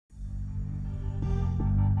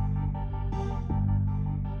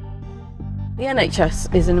The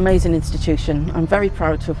NHS is an amazing institution. I'm very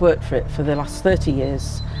proud to have worked for it for the last 30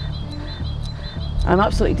 years. I'm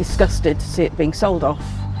absolutely disgusted to see it being sold off,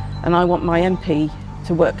 and I want my MP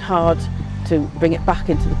to work hard to bring it back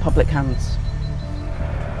into the public hands.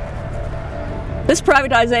 This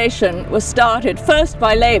privatisation was started first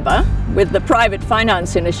by Labour with the Private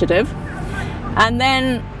Finance Initiative, and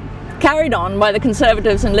then carried on by the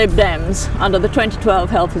Conservatives and Lib Dems under the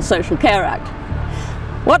 2012 Health and Social Care Act.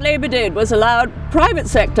 What Labour did was allowed private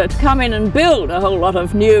sector to come in and build a whole lot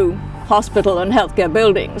of new hospital and healthcare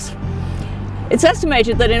buildings. It's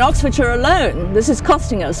estimated that in Oxfordshire alone, this is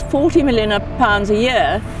costing us £40 million a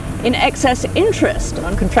year in excess interest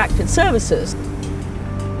on contracted services.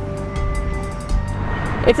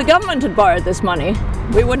 If the government had borrowed this money,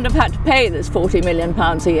 we wouldn't have had to pay this £40 million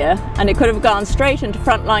a year, and it could have gone straight into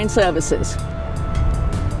frontline services.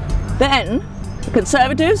 Then, the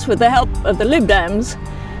Conservatives, with the help of the Lib Dems,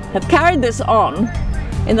 have carried this on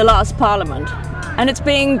in the last Parliament, and it's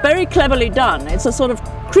being very cleverly done. It's a sort of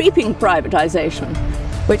creeping privatisation,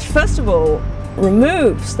 which first of all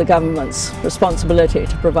removes the government's responsibility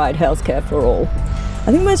to provide healthcare for all.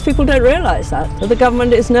 I think most people don't realise that the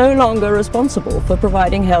government is no longer responsible for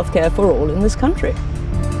providing healthcare for all in this country.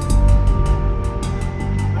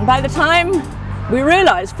 And by the time we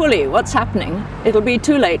realise fully what's happening, it'll be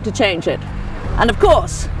too late to change it. And of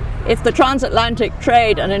course, if the Transatlantic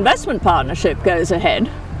Trade and Investment Partnership goes ahead,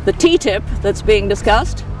 the TTIP that's being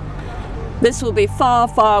discussed, this will be far,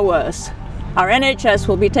 far worse. Our NHS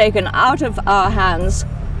will be taken out of our hands,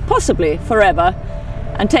 possibly forever,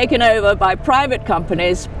 and taken over by private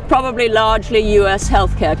companies, probably largely US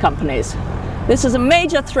healthcare companies. This is a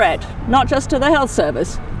major threat, not just to the health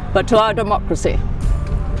service, but to our democracy.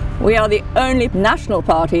 We are the only national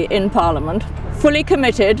party in Parliament fully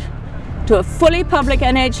committed to a fully public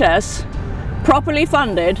NHS, properly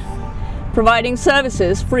funded, providing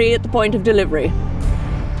services free at the point of delivery.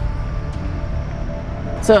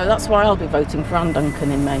 So that's why I'll be voting for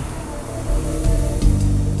Duncan in May.